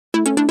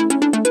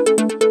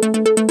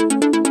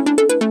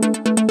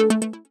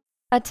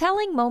A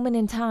telling moment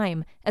in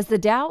time as the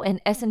Dow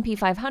and S&P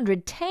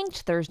 500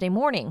 tanked Thursday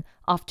morning,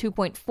 off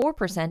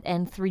 2.4%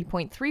 and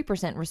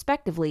 3.3%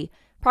 respectively.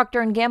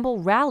 Procter Gamble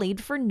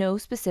rallied for no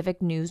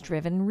specific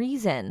news-driven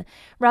reason.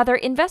 Rather,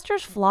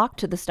 investors flocked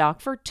to the stock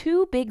for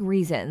two big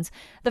reasons.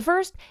 The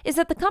first is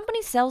that the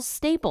company sells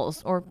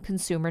staples, or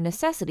consumer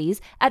necessities,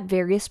 at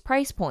various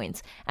price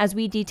points. As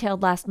we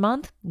detailed last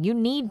month, you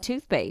need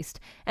toothpaste.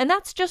 And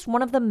that's just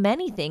one of the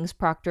many things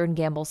Procter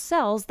Gamble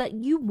sells that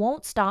you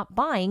won't stop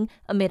buying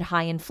amid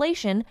high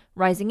inflation,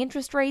 rising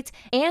interest rates,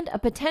 and a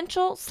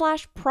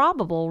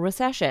potential/probable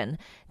recession.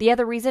 The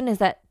other reason is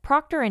that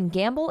Procter &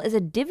 Gamble is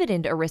a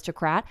dividend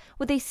aristocrat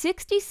with a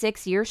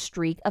 66-year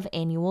streak of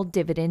annual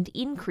dividend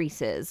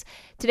increases.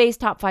 Today's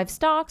top 5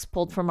 stocks,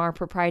 pulled from our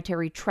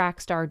proprietary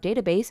Trackstar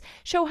database,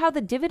 show how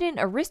the dividend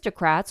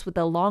aristocrats with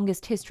the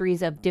longest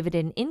histories of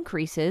dividend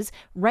increases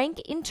rank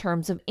in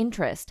terms of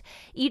interest.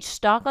 Each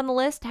stock on the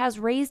list has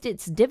raised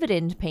its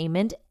dividend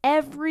payment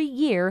every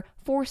year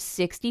for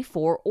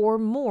 64 or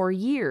more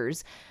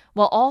years.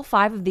 While all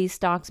 5 of these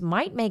stocks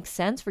might make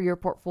sense for your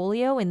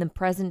portfolio in the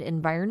present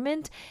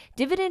environment,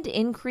 dividend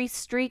increase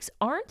streaks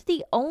aren't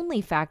the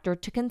only factor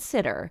to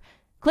consider.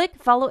 Click,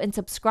 follow, and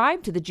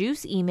subscribe to the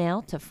Juice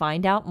email to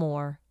find out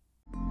more.